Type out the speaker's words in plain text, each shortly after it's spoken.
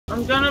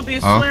I'm gonna be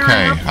swearing.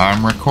 Okay,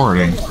 I'm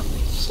recording.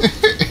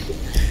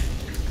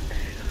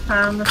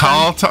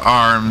 Call to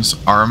arms,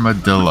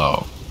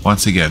 Armadillo.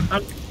 Once again,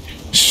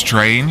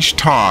 strange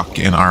talk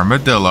in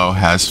Armadillo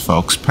has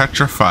folks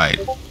petrified.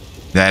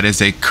 That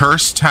is a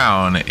cursed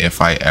town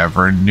if I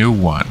ever knew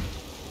one.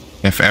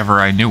 If ever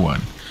I knew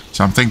one.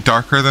 Something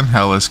darker than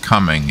hell is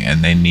coming,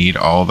 and they need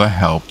all the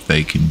help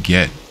they can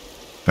get.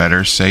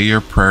 Better say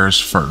your prayers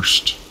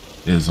first,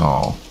 is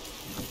all.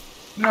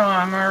 No,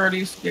 I'm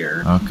already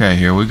scared. Okay,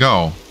 here we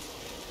go.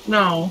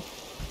 No.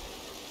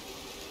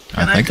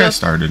 I think I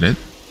started it.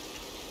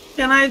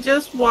 Can I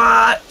just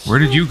watch? Where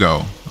did you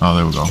go? Oh,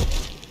 there we go.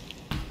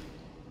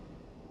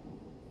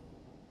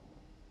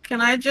 Can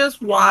I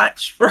just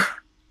watch for...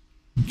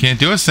 You can't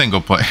do a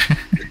single player.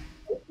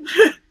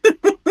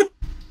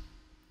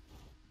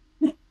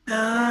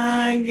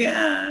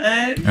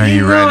 God. Are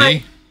you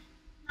ready?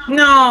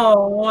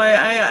 No,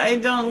 I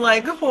don't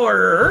like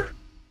horror.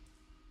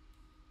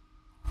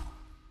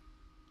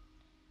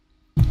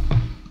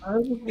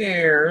 I'm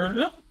scared.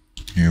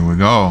 Here we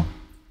go.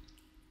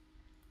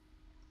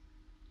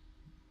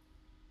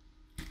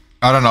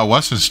 I don't know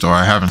what's in store.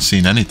 I haven't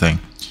seen anything.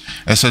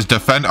 It says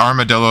defend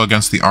Armadillo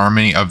against the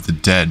army of the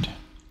dead.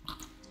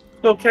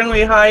 So can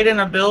we hide in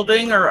a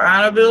building or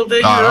on a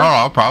building? I don't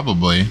know,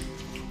 probably.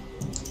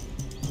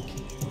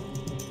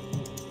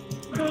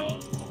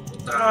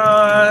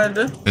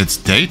 God. It's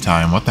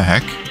daytime. What the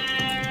heck?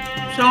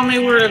 Show me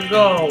where to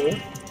go.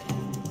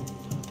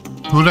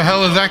 Who the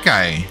hell is that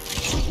guy?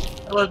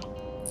 Look,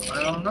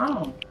 I don't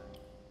know.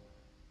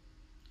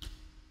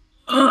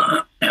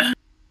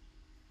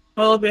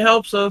 Well, if it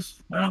helps us,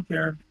 I don't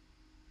care.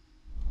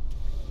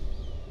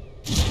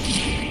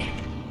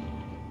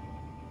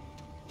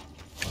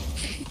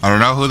 I don't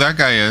know who that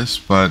guy is,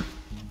 but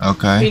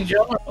okay.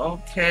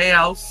 Okay,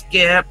 I'll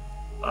skip.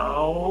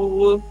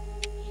 Oh.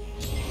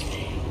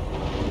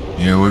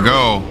 Here we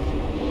go.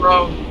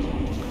 Bro.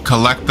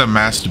 Collect the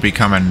mask to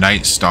become a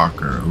night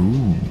stalker.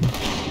 Ooh.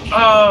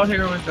 Oh,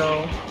 here we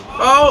go.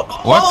 Oh.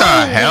 What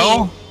the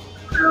hell?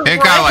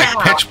 It got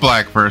like pitch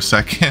black for a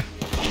second.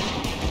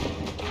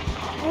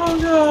 Oh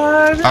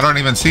God. I don't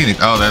even see any.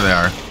 Oh, there they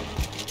are.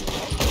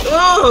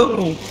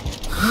 Oh.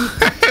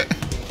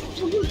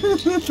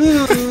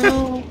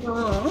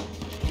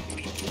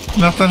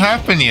 Nothing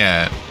happened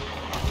yet.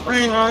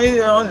 I know you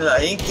don't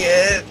like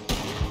it.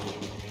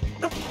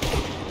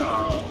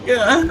 Oh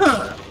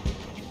God.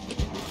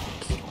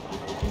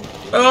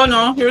 Oh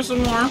no, here's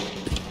some more.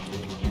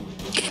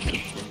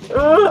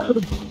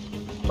 Oh.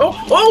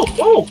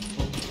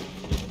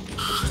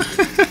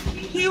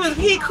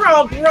 He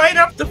crawled right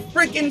up the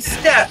freaking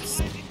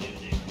steps.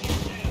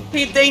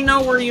 Pete, they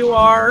know where you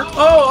are.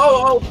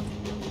 Oh.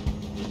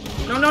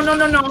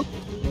 No.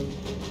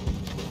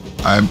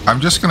 I'm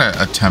just gonna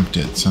attempt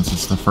it since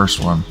it's the first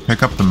one.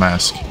 Pick up the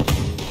mask.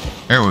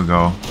 There we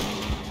go.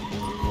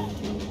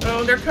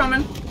 Oh, they're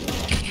coming.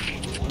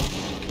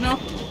 No.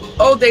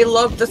 Oh, they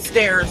love the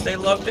stairs. They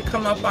love to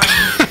come up on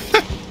you.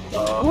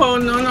 Oh,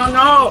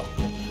 no.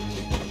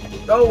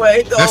 Go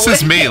away. This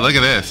is me. Look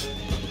at this.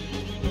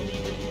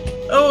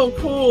 Oh,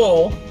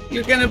 cool.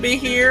 You're gonna be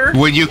here?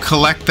 When you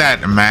collect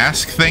that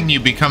mask thing, you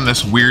become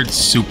this weird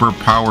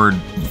super-powered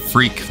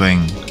freak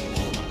thing.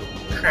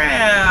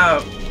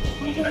 Crap.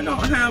 I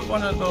don't have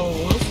one of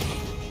those.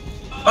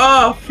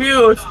 Oh,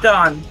 phew, it's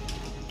done.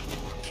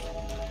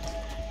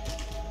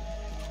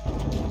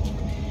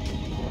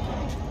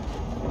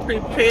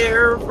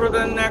 Prepare for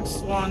the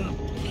next one.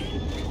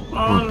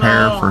 Oh,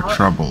 Prepare no. for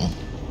trouble.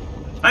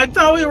 I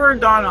thought we were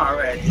done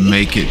already.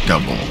 Make it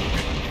double.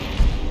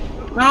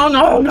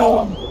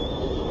 No.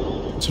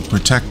 To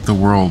protect the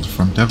world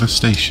from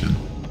devastation.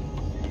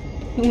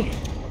 You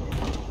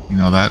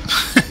know that?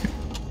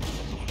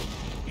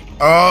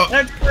 Oh.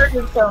 That trick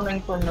is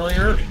sounding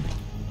familiar.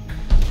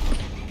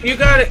 You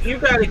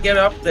gotta get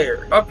up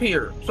there. Up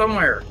here.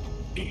 Somewhere.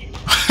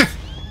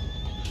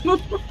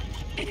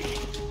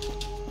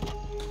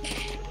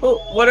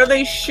 What are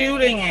they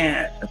shooting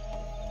at?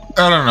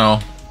 I don't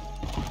know.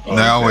 Okay.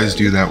 They always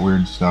do that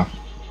weird stuff.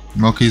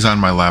 Moki's on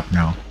my lap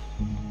now.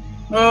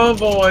 Oh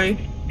boy.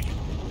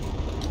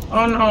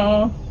 Oh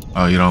no.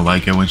 Oh, you don't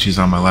like it when she's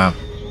on my lap?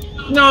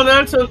 No,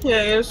 that's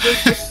okay. It's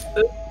just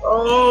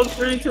oh,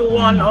 3, 2,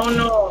 1. Oh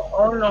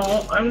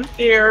no. I'm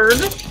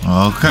scared.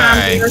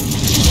 Okay. They're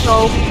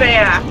so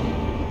fast.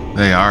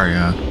 They are,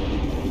 yeah.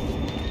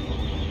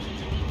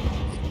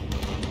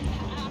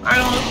 I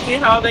don't see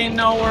how they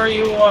know where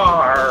you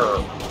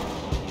are.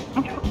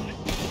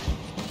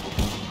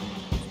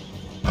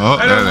 Oh,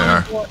 there they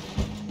are.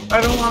 I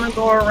don't want to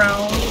go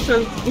around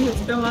because he's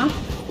gonna...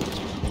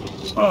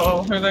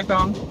 Uh-oh, here they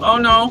come. Oh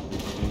no.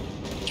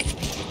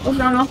 Oh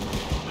no.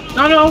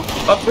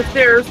 Up the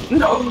stairs.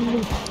 No.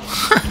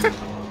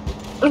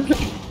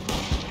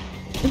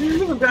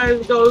 You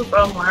guys go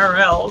somewhere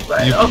else.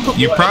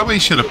 You probably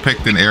should have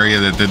picked an area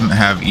that didn't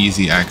have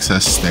easy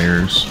access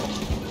stairs.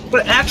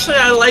 But actually,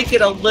 I like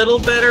it a little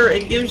better.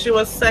 It gives you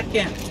a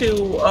second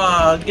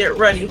to get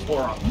ready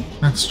for them.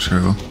 That's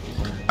true.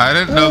 I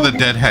didn't know the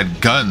dead had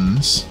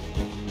guns.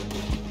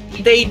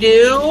 They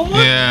do?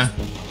 Yeah.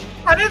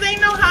 How do they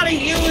know how to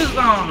use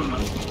them?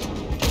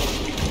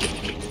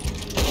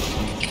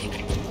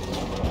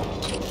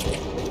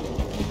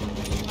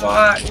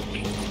 What?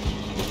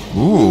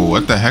 Ooh,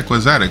 what the heck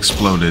was that?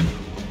 Exploded.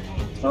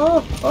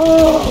 Oh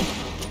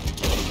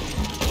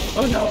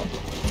no.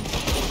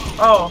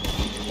 Oh,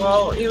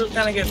 well, he was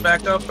gonna get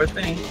back up, I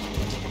think.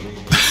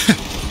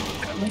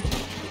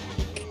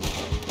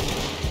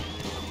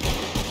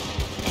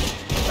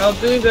 I'll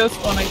do this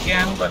one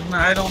again, but no,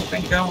 I don't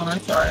think I want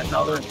to try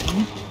another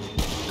one.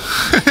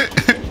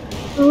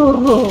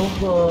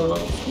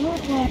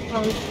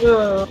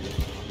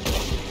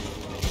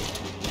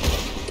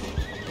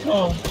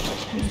 Oh,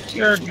 he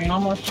scared me.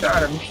 Almost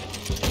shot him.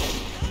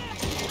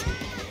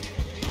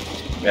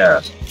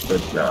 Yes,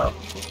 good job.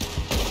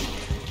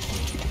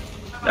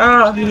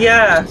 Oh,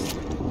 yes.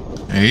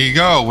 There you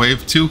go.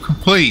 Wave 2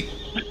 complete.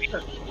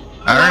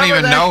 I don't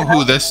even know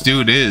who this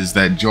dude is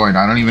that joined.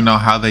 I don't even know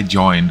how they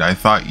joined. I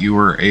thought you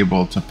were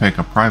able to pick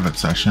a private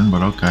session,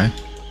 but okay.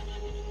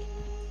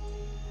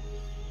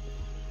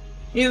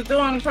 He's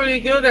doing pretty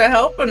good at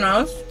helping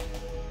us.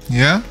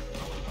 Yeah?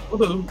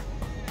 Ooh.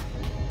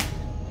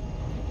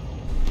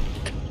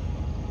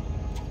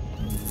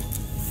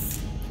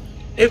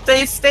 If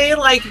they stay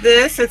like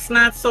this, it's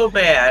not so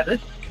bad.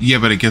 Yeah,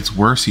 but it gets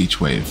worse each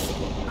wave.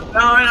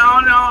 No.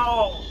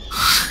 No.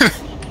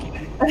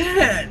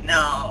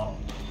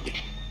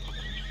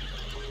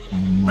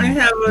 I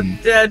have a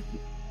dead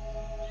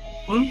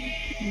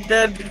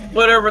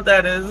whatever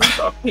that is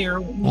up here.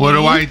 What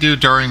do I do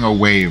during a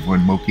wave when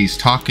Moki's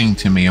talking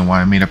to me and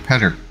wanting me to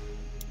pet her?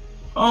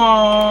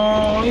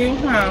 Oh, you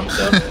have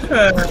to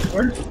pet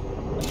her.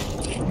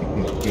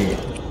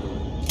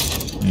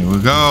 Here we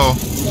go.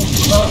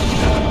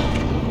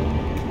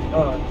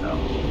 Oh no.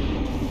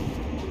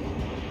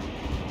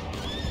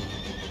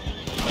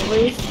 At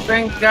least,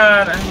 thank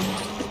God,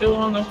 I'm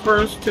doing the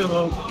first two.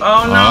 Oh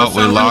no! Oh,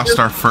 we lost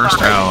our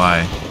first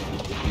ally.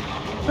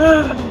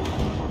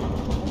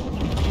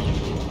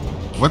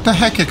 What the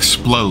heck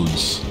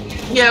explodes?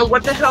 Yeah,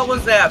 what the hell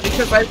was that?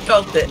 Because I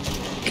felt it.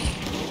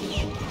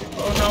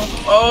 Oh no!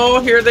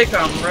 Oh, here they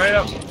come! Right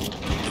up!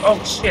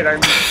 Oh shit! I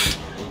missed.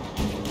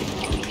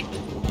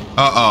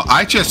 Uh-oh!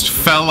 I just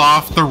fell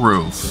off the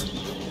roof.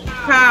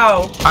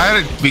 How?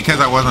 Because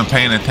I wasn't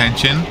paying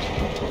attention.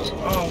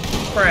 Oh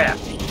crap!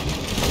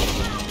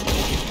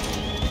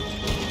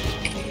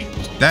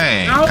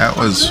 Dang, no,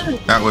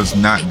 that was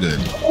not good.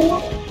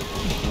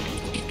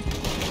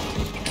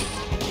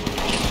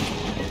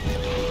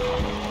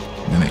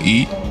 Gonna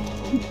eat.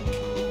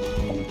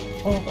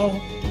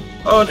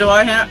 Oh, do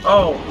I have?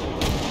 Oh.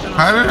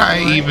 How did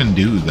I even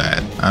do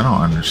that? I don't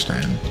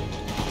understand.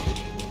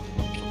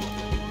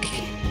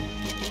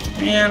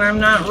 Man, I'm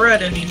not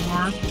red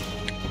anymore.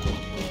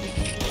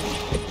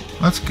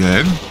 That's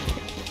good.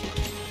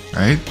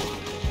 Right?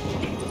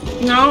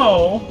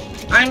 No.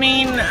 I'm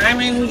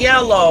in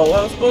yellow.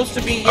 I was supposed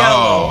to be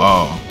yellow.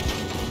 Oh.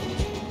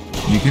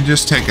 You can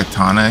just take a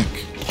tonic.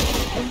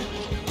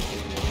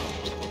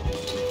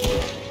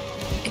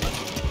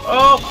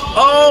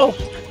 Oh,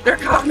 they're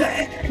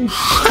coming.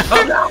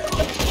 Oh no.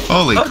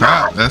 Holy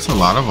crap, that's a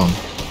lot of them.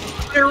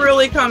 They're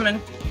really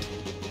coming.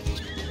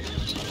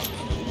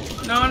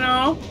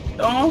 No.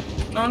 Oh,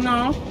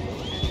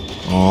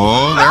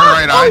 they're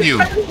right on you.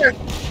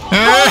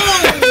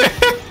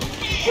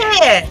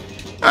 Shit.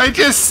 I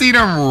just seen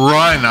him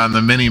run on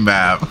the mini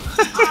map.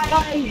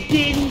 I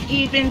didn't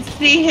even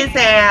see his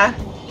ass.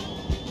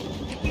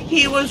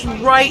 He was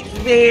right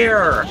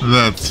there.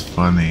 That's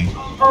funny.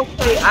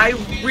 Okay, I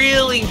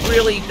really,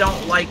 really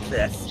don't like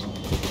this.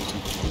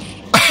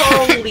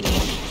 Holy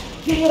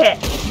shit.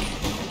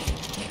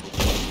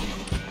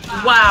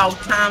 Wow,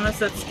 Thomas,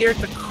 that scared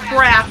the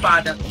crap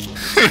out of me.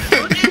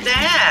 Who did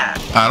that?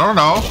 I don't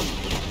know.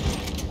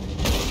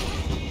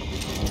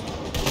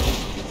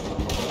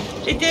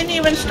 It didn't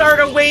even start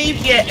a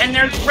wave yet, and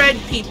there's red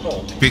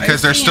people.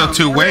 Because there's still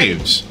two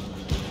waves.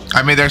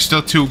 I mean, there's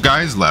still two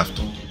guys left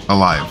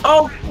alive.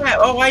 Oh, crap.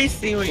 Oh, I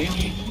see what you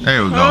mean.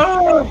 There we go.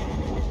 Oh.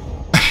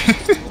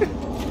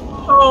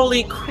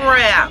 Holy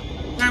crap.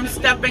 I'm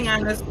stepping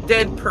on this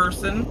dead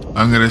person.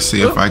 I'm gonna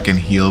see if I can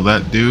heal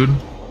that dude.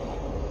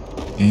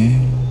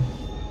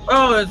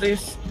 Oh, is he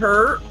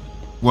hurt?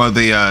 Well,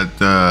 the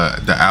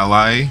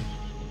ally.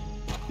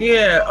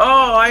 Yeah.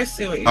 Oh, I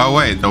see what you mean. Oh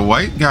wait, the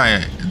white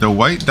guy, the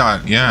white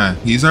dot. Yeah,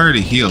 he's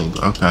already healed.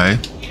 Okay.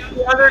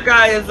 The other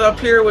guy is up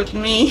here with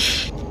me.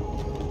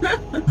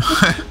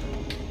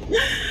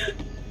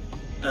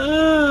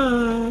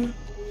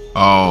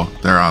 Oh,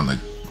 they're on the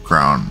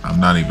ground. I'm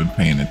not even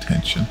paying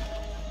attention.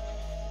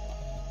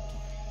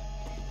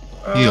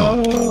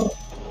 Heal.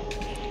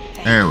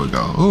 There we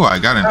go. Ooh, I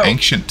got an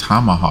ancient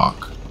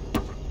tomahawk.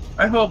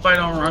 I hope I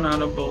don't run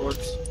out of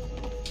bullets.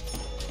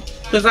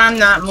 Because I'm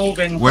not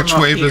moving. Which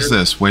wave is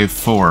this? Wave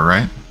 4,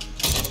 right?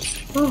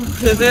 Ooh,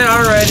 is it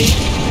already?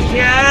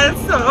 Yes.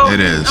 Oh, it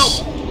is.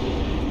 Oh.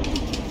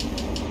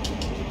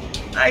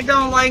 I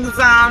don't like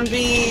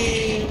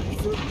zombies.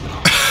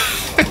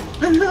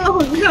 Oh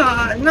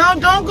God! No,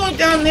 don't go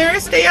down there.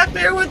 Stay up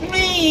there with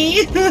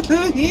me.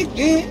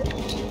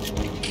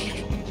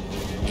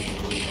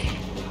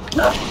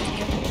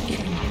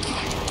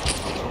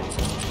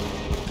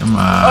 Come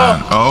on!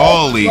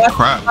 Holy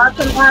crap! Lots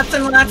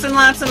and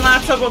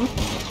lots of them.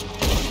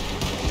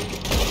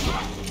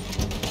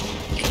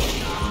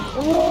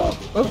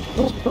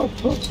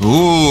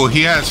 Ooh,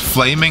 he has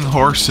flaming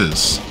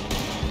horses.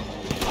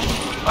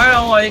 I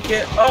don't like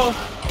it.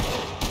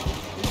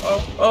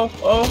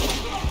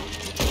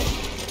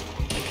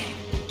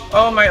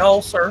 Oh, my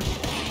ulcer.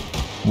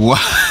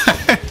 What?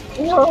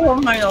 Oh,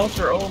 my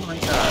ulcer. Oh my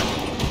God.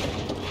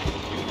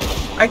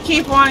 I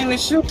keep wanting to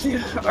shoot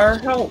our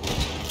help.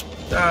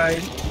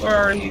 Died. Where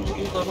are you,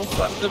 you little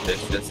sons of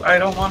bitches? I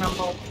don't want to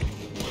move.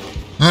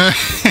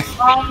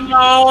 Oh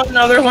no,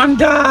 another one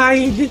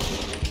died.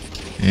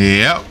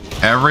 Yep.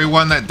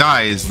 Everyone that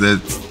dies,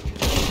 that's...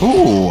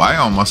 Ooh, I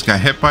almost got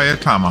hit by a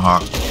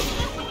tomahawk.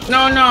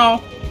 No,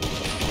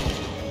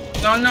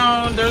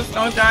 there's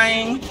no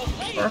dying.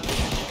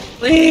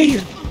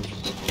 Please.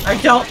 I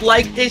don't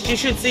like this. You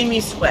should see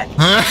me sweat.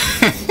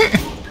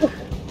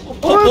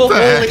 What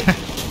the heck?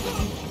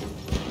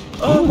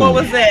 Oh, what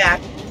was that?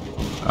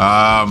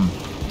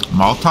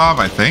 Molotov,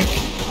 I think.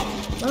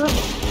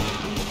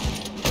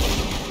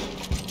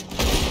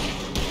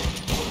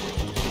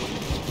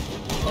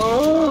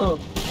 Oh.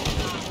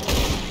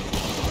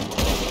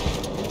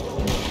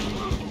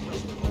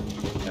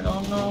 I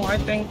don't know. I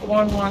think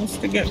one wants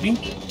to get me.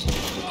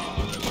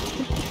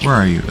 Where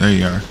are you? There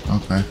you are.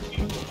 Okay.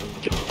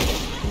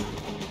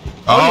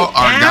 Oh,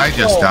 our guy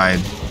just died.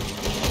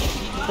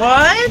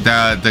 What?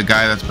 The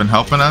guy that's been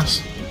helping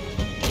us?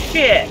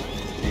 Shit.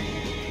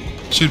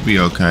 Should be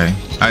okay.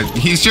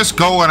 He's just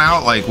going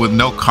out like with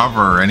no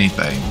cover or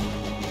anything.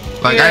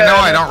 Like, yeah. I know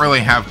I don't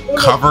really have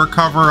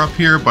cover up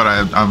here, but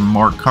I'm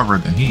more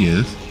covered than he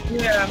is.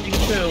 Yeah, me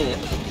too.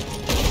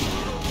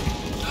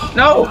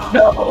 No.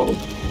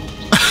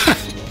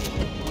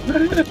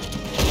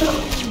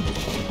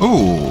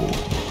 Ooh.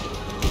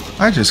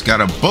 I just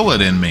got a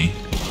bullet in me.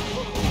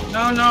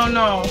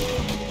 No.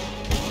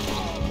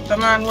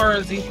 Come on, where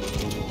is he?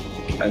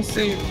 I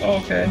see.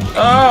 Okay.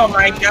 Oh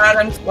my God,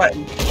 I'm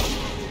sweating.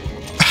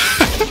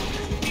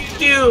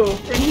 Dude,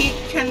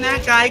 can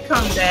that guy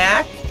come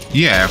back?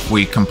 Yeah, if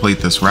we complete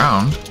this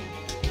round.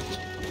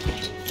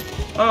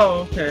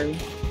 Oh, okay.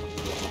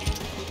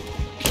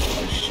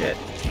 Oh shit.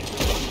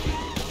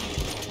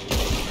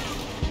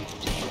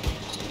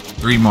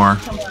 3 more.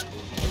 Come on.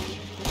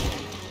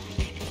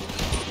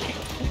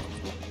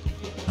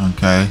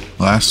 Okay,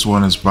 last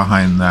one is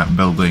behind that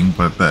building,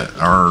 but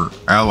our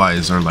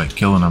allies are like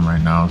killing them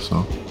right now,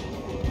 so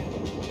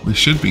we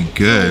should be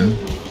good.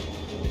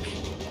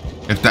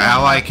 If the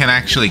ally can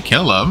actually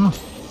kill him.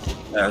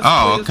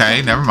 Oh,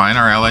 okay, never mind.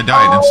 Our ally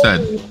died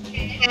instead.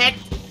 Heck.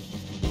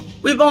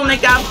 We've only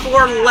got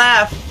 4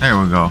 left. There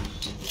we go.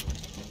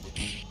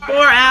 4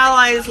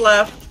 allies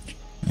left.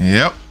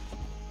 Yep.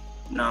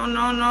 No.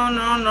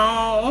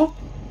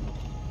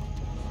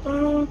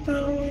 Oh,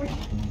 no.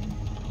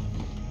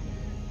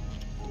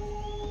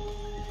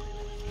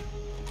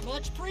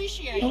 Much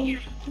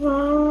appreciated.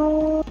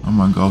 I'm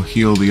gonna go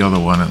heal the other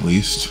one at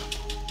least.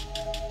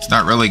 It's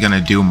not really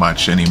gonna do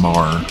much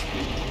anymore.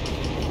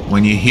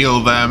 When you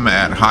heal them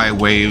at high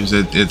waves,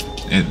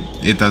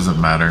 it doesn't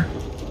matter.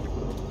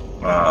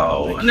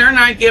 Oh, and they're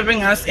not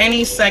giving us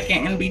any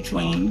second in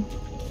between.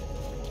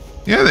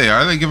 Yeah, they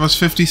are. They give us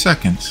 50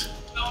 seconds.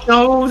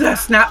 No,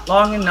 that's not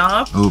long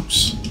enough.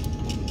 Oops.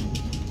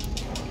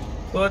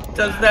 What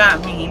does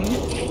that mean?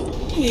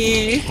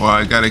 Well,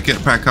 I gotta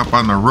get back up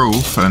on the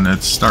roof, and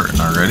it's starting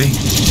already.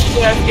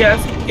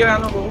 Yes, get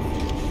on the roof.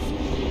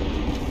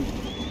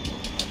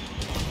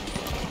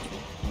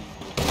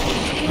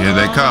 Here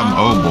they come.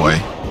 Oh boy.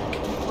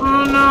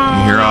 Oh no.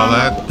 You hear all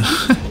that?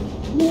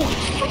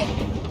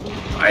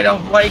 I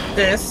don't like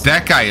this.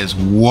 That guy is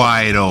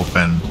wide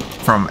open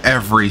from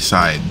every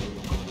side.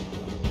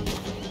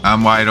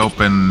 I'm wide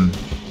open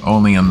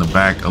only on the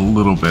back a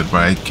little bit,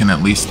 but I can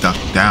at least duck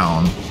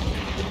down.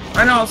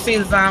 I don't see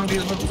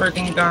zombies with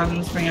freaking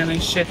guns, man, and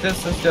shit.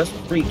 This is just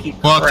freaky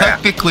crap. Well,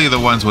 technically the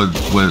ones with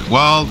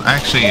well,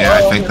 actually, yeah,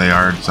 I think they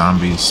are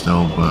zombies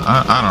still, but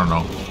I don't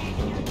know.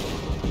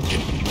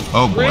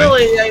 Oh boy.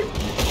 Really?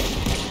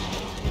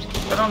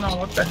 I don't know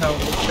what the hell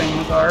these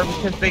things are,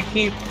 because they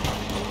keep...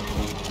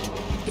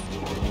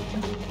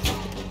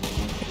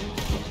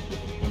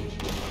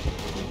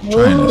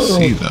 Trying to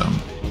see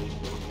them.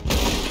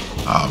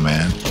 Oh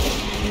man.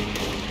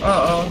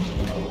 Uh-oh.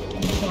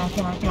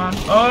 Come on.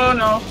 Oh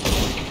no.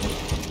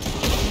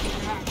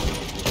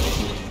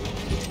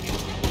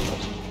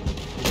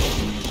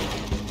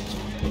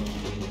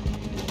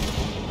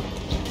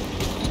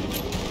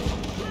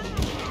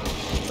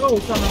 Oh,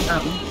 someone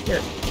got me.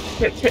 Hit.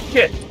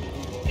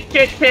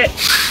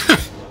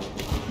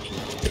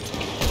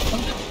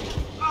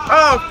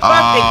 Oh,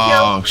 fuck, they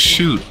killed me.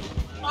 Shoot.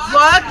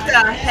 What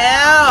the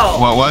hell?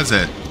 What was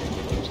it?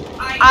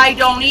 I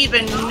don't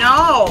even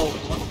know.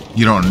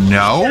 You don't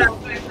know?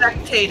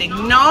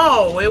 Spectating.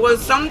 No, it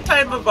was some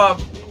type of a...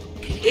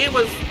 It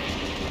was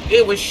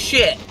It was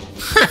shit.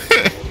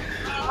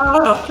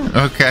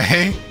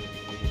 Okay.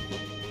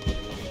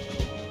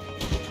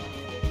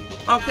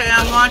 Okay,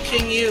 I'm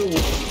watching you.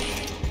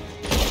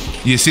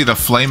 You see the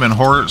flaming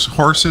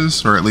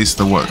horses, or at least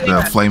the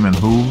the flaming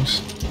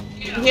hooves?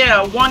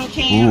 Yeah, one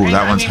came. Ooh,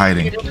 that one's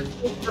hiding. It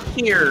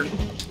disappeared.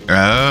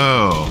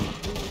 Oh.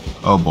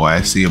 Oh boy,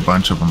 I see a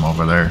bunch of them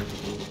over there.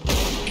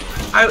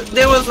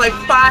 There was like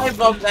 5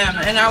 of them,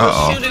 and I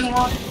was shooting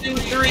 1, 2,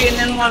 3, and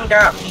then one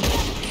got me.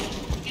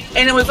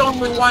 And it was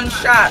only 1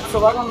 shot,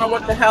 so I don't know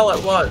what the hell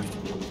it was.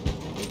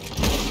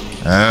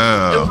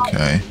 Oh,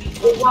 okay.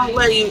 It won't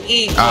let you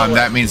eat.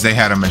 That means they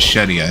had a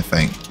machete, I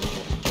think.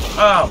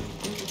 Oh.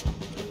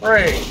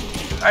 Right.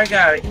 I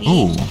got it.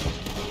 Ooh.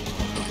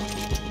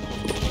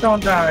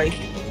 Don't die.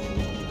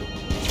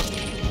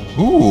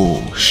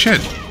 Ooh,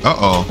 shit.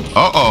 Uh-oh.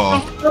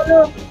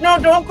 Uh-oh. No,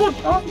 don't go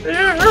down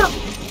there.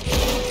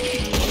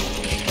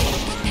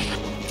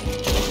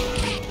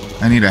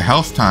 I need a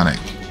health tonic.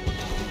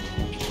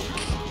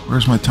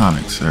 Where's my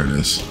tonics? There it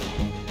is.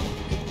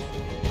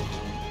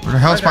 Where the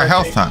hell's my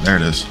health tonic? There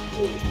it is.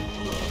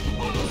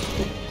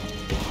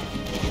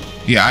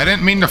 Yeah, I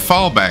didn't mean to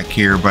fall back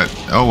here, but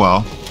oh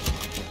well.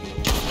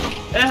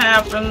 It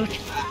happened.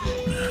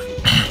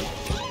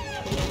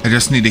 I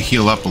just need to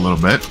heal up a little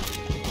bit.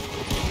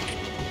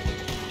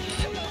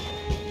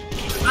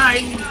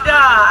 I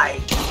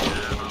died.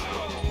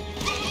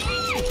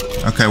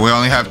 Okay, we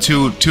only have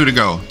two to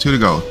go. 2 to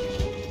go.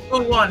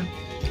 Oh, 1.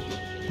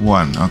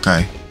 1,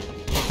 okay.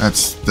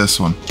 That's this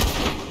one.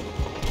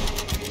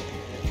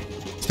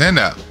 Stand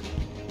up.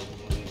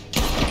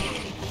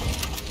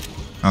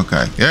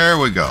 Okay, there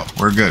we go.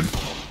 We're good.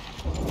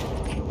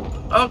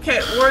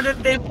 Okay, where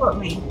did they put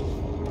me?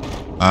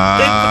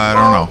 I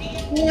don't know.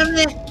 Damn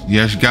it.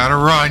 You just gotta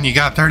run. You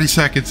got 30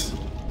 seconds.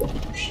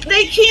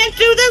 They can't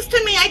do this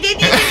to me. I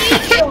didn't even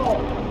need you.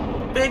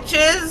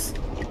 Bitches.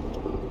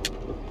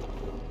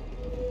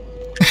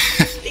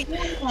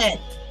 Damn it.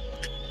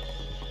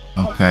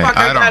 Okay, fuck,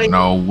 I don't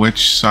know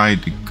which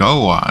side to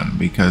go on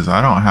because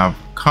I don't have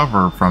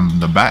cover from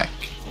the back.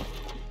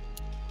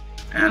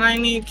 And I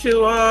need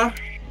to,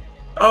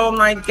 oh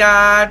my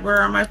god, where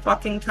are my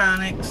fucking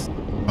tonics?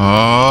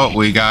 Oh,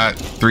 we got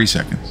 3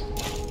 seconds.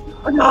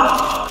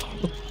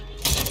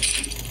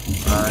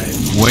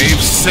 Wave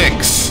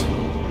 6.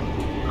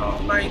 Oh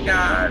my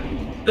god.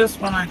 This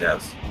one, I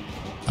guess.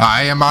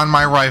 I am on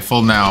my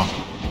rifle now.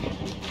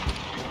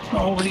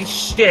 Holy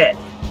shit.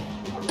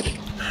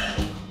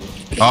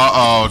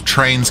 Uh-oh,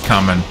 train's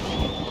coming.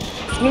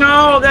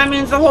 No, that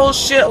means a whole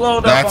shitload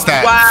of them. That's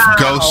that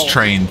ghost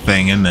train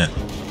thing, isn't it?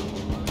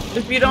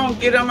 If you don't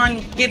get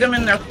them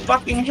in their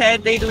fucking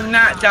head, they do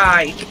not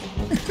die.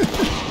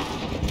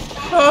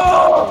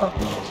 Oh.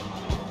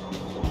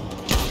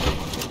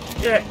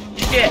 Shit,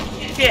 shit,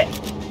 shit.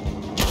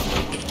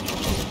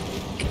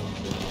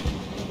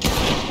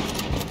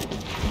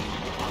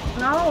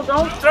 No,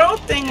 don't throw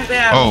things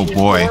at Oh me.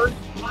 boy. Lord.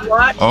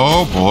 What?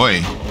 Oh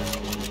boy.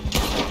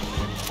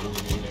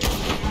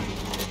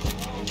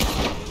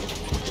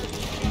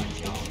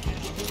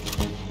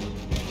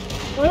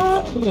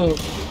 Oh.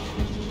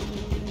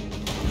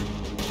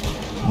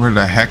 Where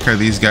the heck are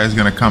these guys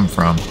gonna come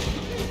from?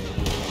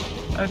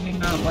 I do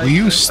not like Will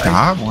you this.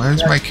 stop? Why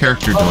is my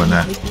character doing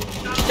that?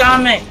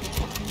 Stomach.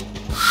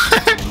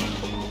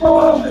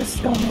 Oh, my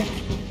stomach.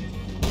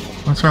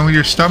 What's wrong with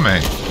your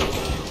stomach?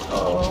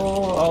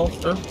 Oh,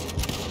 ulcer.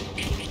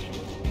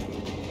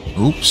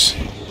 Oops.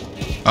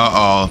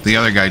 Uh-oh, the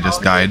other guy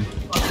just died.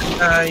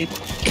 Died.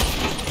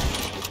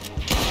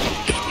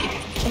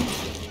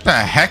 What the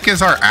heck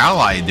is our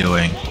ally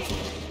doing?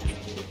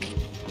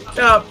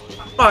 Oh,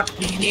 fuck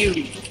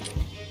you.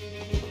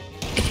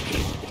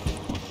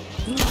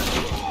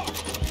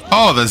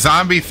 Oh, the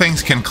zombie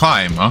things can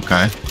climb.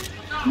 Okay.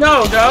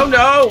 No, no,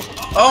 no.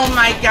 Oh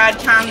my god,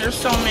 Tom, there's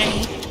so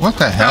many. What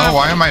the hell?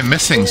 Why am I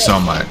missing so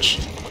much?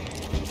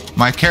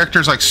 My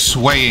character's like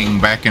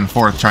swaying back and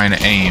forth trying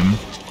to aim.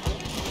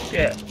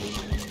 Shit.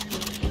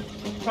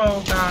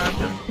 Oh god,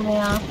 there's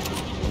more.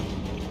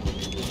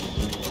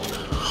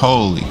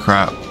 Holy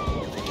crap.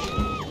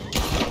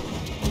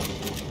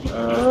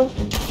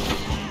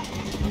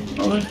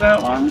 What was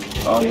that one?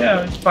 Oh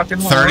yeah, it's fucking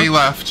 30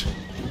 left.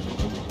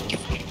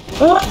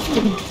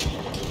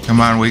 Come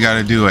on, we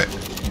gotta do it.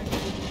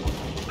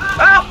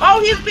 Oh,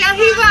 he's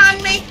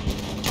on me.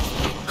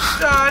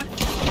 God.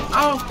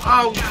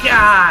 Oh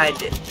God.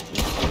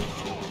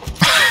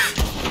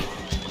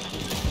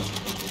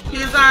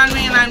 He's on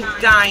me and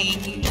I'm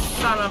dying, you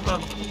son of a...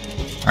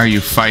 Are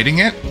you fighting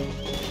it?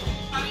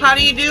 How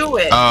do you do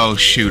it? Oh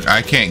shoot,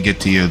 I can't get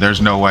to you.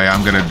 There's no way.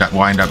 I'm gonna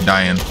wind up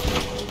dying.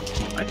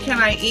 Can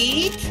I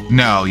eat?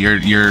 No, you're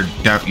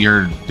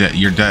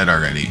dead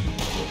already.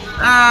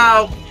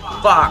 Oh,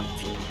 fuck.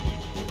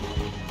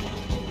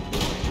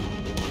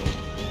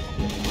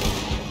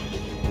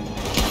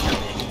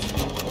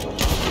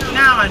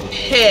 Now I'm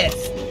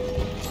pissed.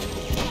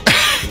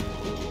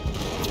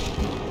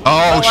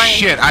 Oh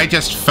shit, I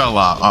just fell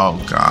off. Oh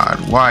god,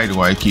 why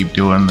do I keep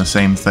doing the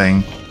same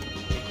thing?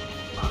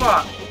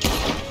 Fuck.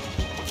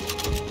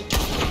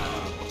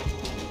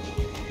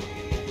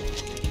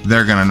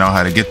 They're gonna know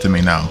how to get to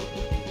me now.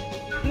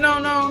 No,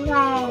 no,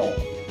 no.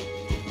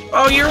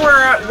 Oh, you're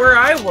where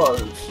I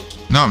was.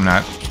 No, I'm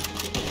not.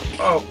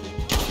 Oh,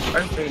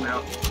 I see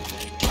now.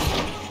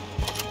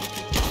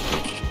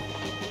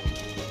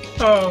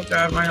 Oh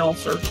god, my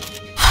ulcer.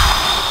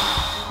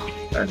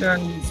 I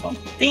gotta need some.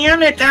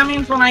 Damn it, that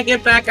means when I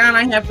get back on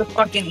I have to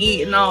fucking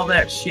eat and all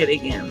that shit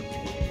again.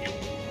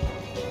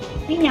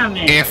 Damn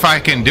it. If I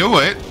can do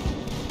it.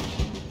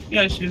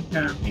 Yes, you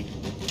can.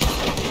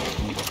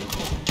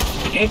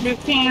 If you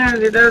can,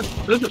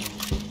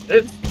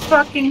 it's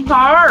fucking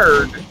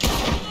hard.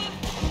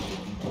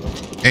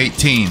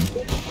 18.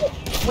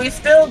 We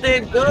still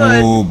did good.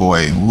 Oh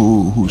boy.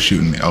 Ooh, who's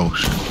shooting me? Oh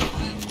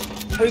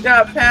shit. We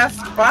got past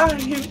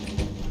 5.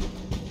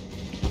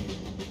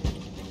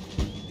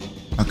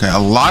 Okay, a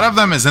lot of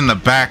them is in the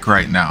back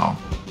right now.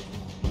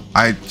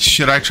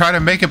 Should I try to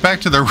make it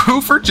back to the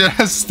roof or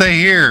just stay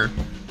here?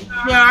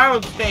 Yeah, I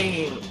would stay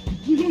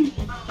here.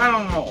 I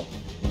don't know.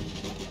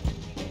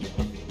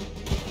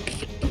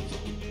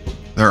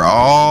 They're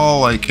all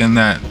like in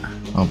that.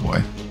 Oh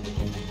boy.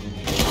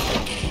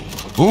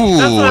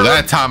 Ooh,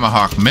 that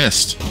tomahawk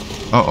missed.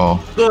 Uh-oh.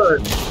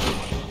 Good.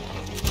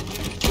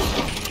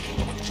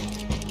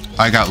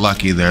 I got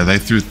lucky there. They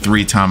threw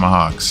 3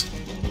 tomahawks.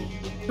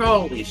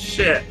 Holy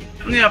shit.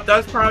 Yep,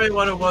 that's probably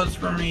what it was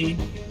for me.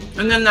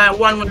 And then that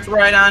one was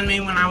right on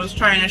me when I was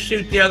trying to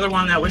shoot the other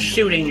one that was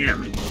shooting at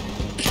me.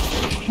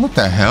 What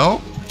the hell?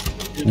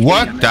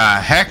 What the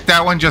heck?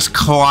 That one just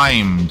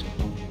climbed.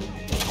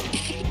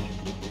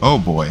 Oh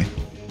boy.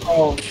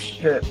 Oh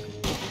shit.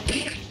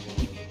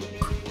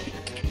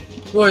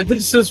 Boy,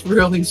 this is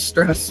really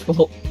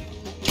stressful.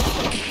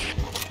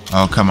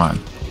 Oh, come on.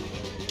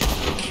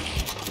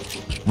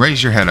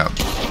 Raise your head up.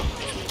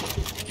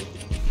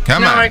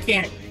 Come on. I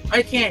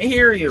can't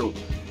hear you.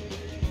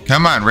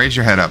 Come on, raise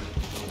your head up.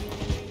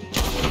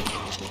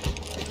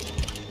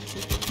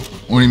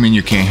 What do you mean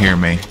you can't hear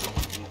me?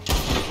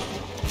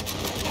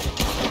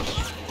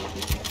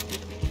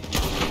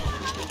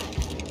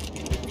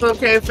 It's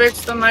okay,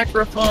 fix the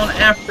microphone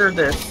after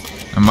this.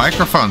 The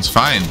microphone's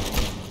fine.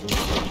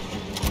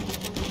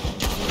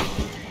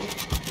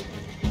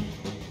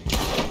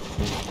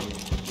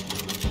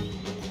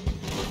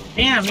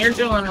 Damn, you're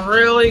doing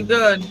really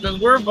good, because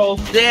we're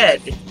both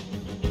dead.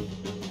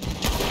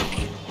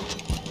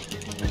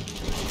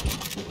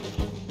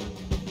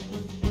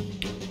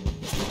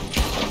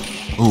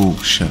 Oh,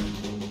 shit.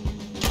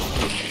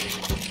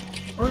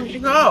 Where'd you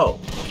go?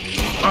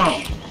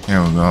 Oh.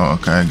 Here we go.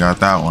 Okay, I got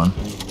that one.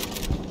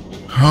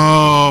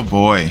 Oh,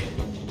 boy.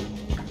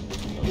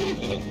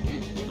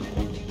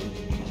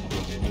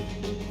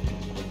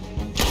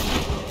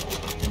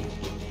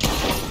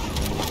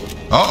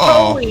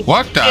 Uh-oh. Holy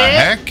What the shit.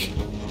 heck?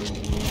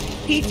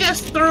 He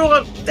just threw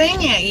a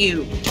thing at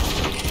you.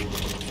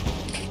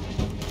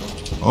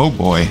 Oh,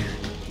 boy.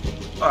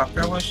 Fuck,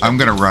 I wish I'm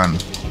gonna run.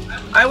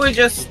 I would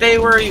just stay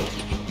where you...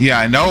 Yeah,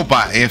 I know,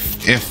 but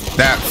if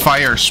that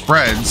fire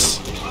spreads...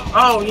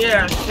 Oh,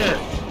 yeah, shit.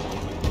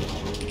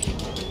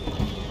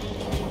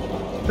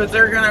 Because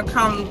they're gonna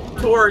come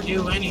toward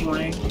you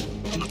anyway.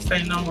 Once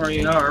they know where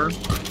you are.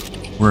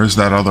 Where's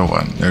that other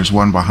one? There's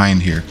one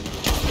behind here.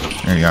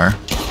 There you are.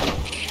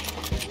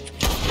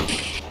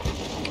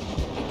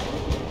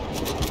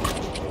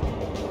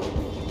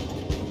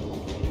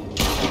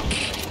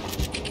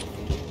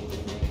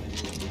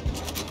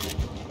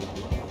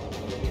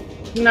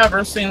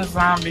 Never seen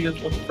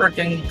zombies with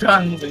freaking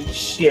guns and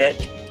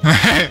shit.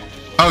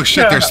 Oh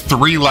shit, there's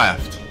 3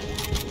 left.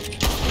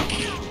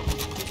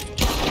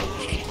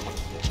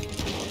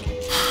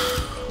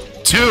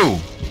 Two.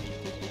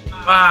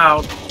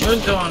 Wow, you're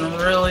doing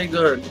really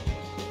good.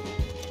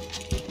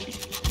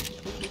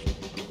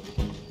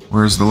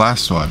 Where's the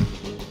last one?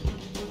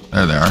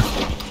 There they are.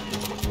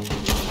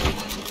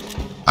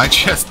 I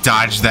just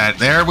dodged that.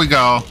 There we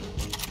go.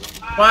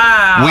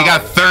 Wow. We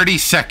got 30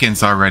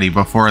 seconds already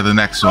before the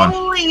next one.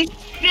 Holy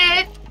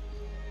shit.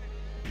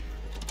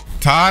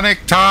 Tonic,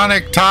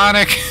 tonic,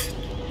 tonic.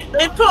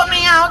 They put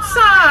me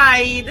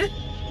outside.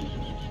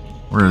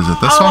 Where is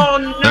it? This Oh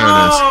one? no, There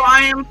it is.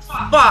 I am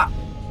fucked.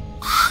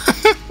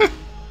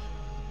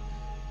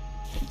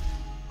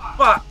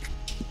 Fuck.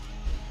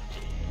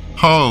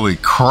 Holy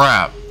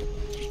crap.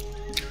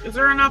 Is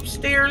there an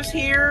upstairs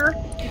here?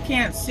 You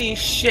can't see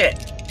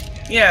shit.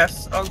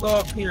 Yes, I'll go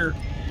up here.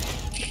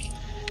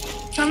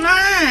 Come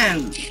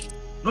on.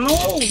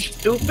 Move,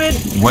 stupid.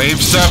 Wave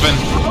 7.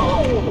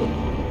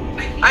 Oh.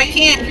 I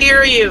can't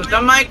hear you.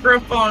 The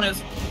microphone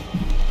is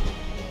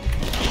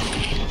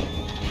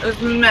a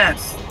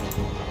mess.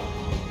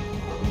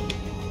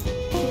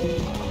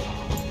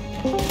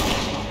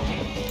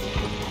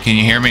 Can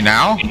you hear me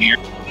now?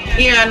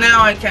 Yeah,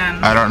 now I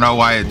can. I don't know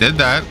why it did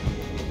that.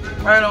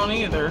 I don't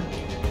either.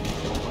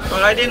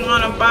 But I didn't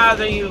want to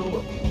bother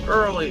you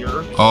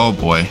earlier. Oh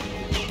boy.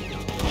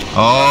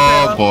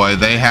 Oh boy,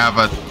 they have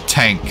a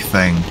tank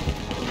thing.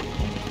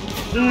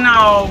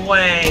 No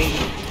way.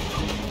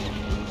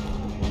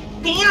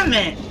 Damn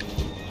it.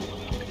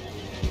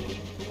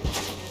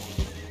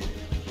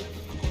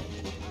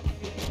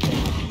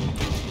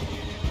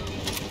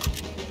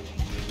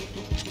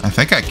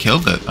 think I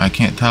killed it. I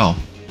can't tell.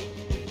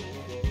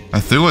 I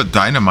threw a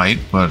dynamite,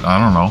 but I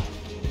don't know.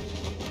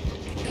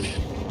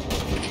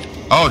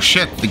 Oh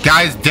shit, the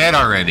guy's dead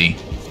already.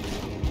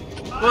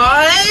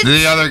 What?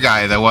 The other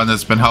guy, the one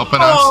that's been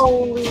helping us.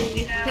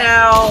 Holy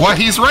hell. What?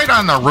 He's right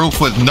on the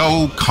roof with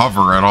no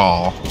cover at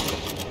all.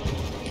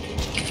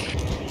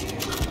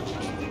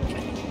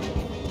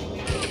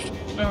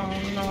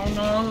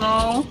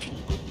 No.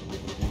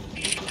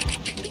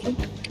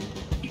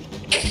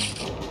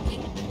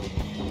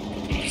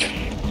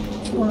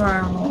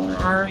 Wow,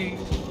 are you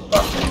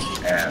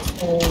fucking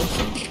assholes?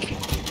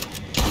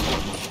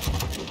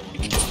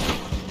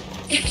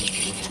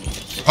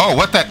 Oh,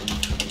 what the?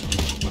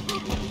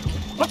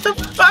 What the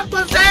fuck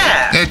was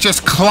that? It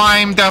just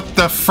climbed up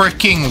the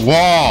freaking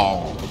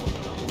wall.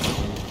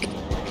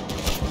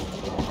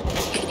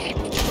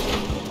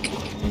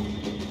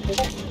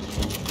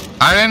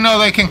 I didn't know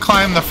they can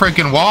climb the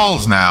freaking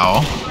walls now.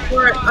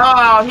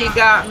 Oh, he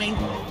got me.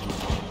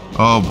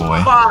 Oh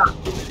boy. Fuck.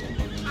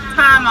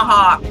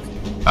 Tomahawk.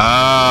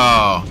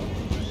 Oh.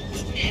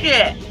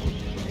 Shit.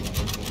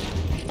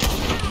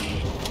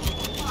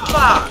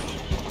 Fuck.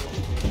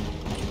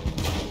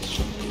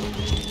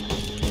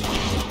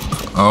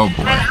 Oh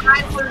boy. And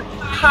I was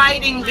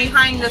hiding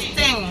behind the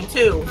thing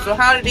too. So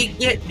how did he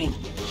get me?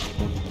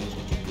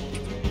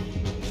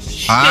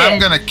 Shit. I'm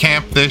gonna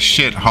camp this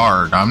shit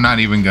hard. I'm not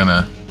even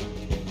gonna.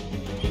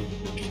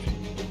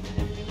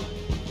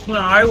 No,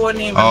 I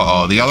wouldn't even. Uh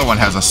oh, the other one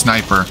has a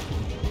sniper.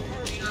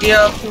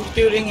 Yep, he's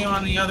shooting you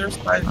on the other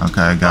side.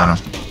 Okay, I got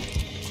him.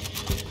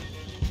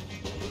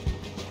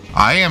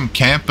 I am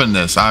camping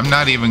this. I'm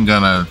not even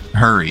gonna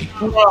hurry.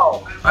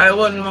 No, I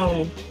wouldn't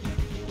move.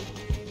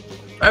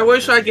 I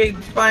wish I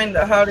could find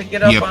out how to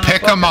get up. You on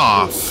pick them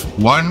off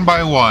one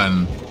by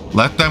one.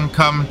 Let them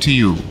come to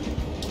you.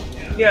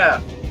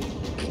 Yeah.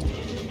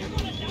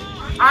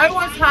 I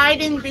was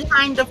hiding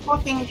behind the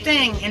fucking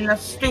thing, and the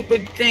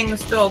stupid thing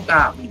still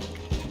got me.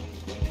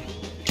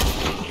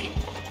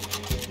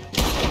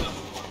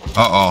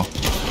 Uh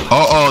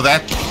oh,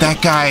 that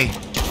guy.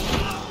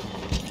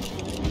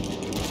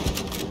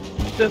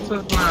 This is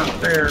not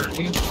fair.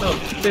 You still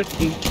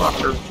 50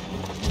 fuckers.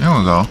 There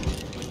we go.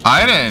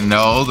 I didn't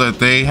know that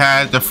they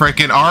had the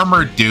freaking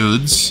armored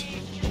dudes.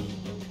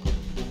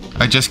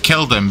 I just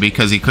killed him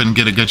because he couldn't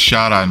get a good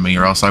shot on me,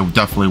 or else I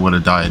definitely would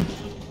have died.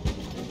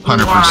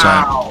 100%.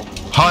 Wow.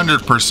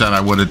 100% I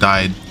would have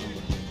died.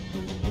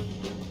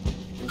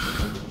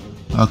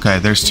 Okay,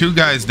 there's two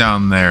guys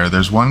down there.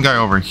 There's one guy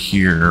over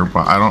here,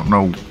 but I don't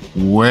know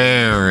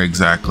where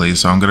exactly.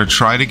 So I'm going to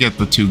try to get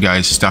the two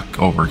guys stuck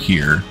over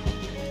here.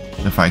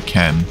 If I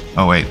can.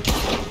 Oh, wait.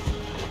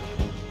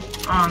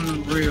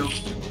 Unreal.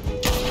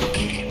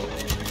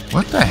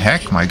 What the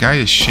heck? My guy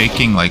is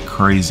shaking like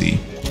crazy.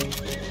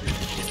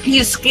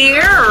 He's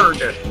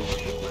scared.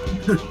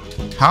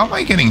 How am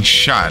I getting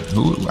shot?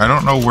 I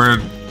don't know where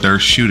they're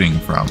shooting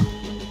from.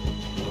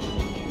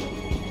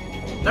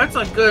 That's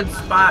a good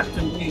spot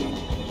to be.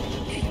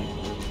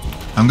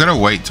 I'm gonna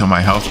wait till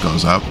my health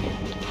goes up.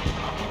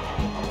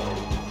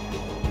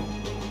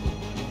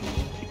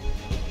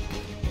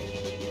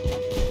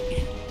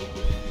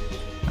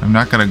 I'm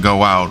not gonna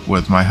go out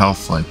with my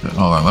health like that.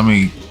 Hold on, let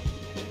me...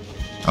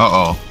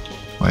 Uh-oh.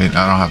 Wait,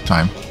 I don't have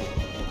time.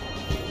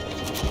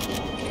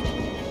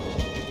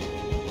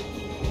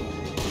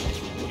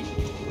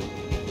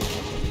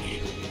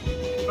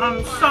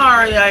 I'm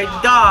sorry I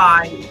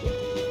died.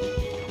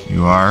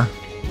 You are?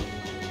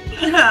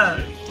 Yeah.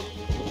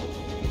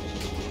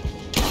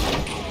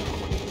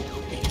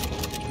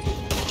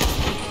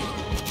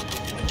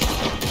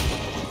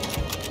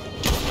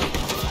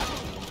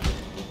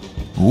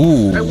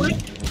 Ooh. I wish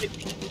you could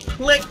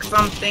click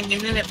something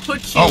and then it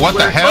puts you. Oh, what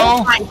the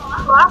hell?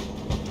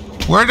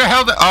 Where the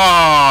hell did...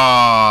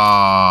 Oh.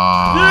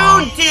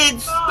 You did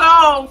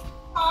so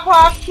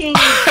fucking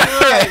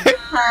good,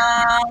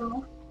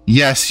 Tom.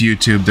 Yes,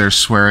 YouTube, they're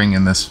swearing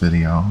in this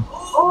video.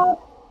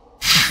 Oh.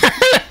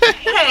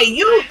 Hey,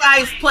 you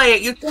guys play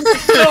it. You think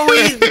it's so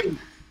easy.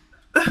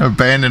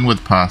 Abandoned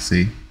with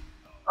posse.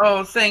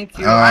 Oh, thank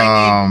you.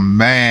 Oh,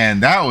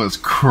 man, that was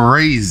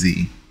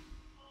crazy.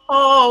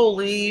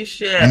 Holy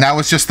shit. And that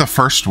was just the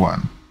first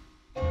one.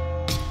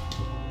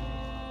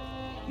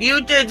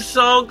 You did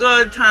so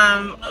good,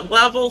 Tom.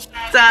 Level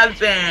 7,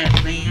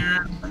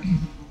 man.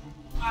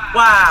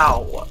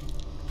 Wow.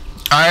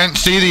 I didn't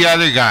see the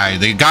other guy.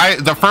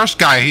 The first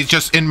guy, he's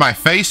just in my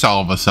face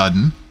all of a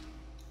sudden.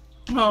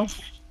 Oh.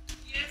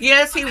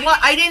 Yes, he was.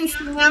 I didn't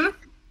see him.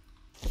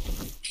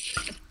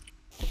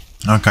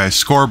 Okay,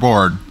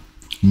 scoreboard.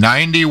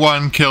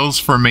 91 kills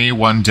for me,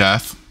 1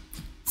 death.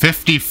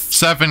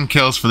 57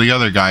 kills for the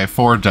other guy,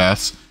 4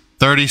 deaths.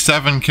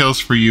 37 kills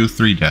for you,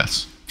 3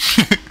 deaths.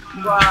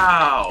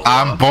 Wow.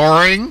 I'm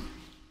boring.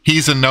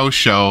 He's a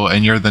no-show,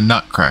 and you're the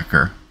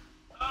nutcracker.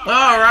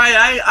 All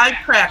right, I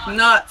crack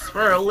nuts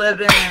for a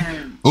living.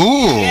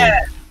 Ooh.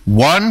 Yes.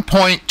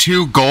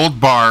 1.2 gold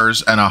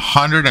bars and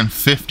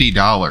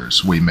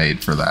 $150 we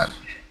made for that.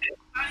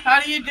 How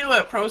do you do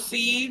it?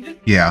 Proceed?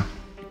 Yeah.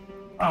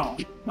 Oh.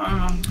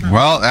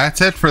 Well, that's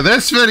it for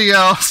this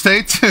video.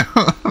 Stay tuned.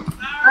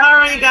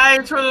 Sorry,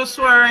 guys, for the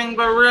swearing,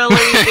 but really...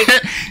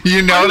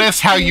 You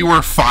notice how you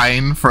were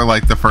fine for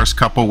like the first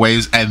couple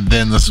waves, and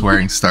then the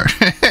swearing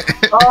started.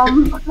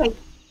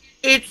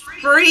 It's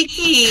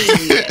freaky.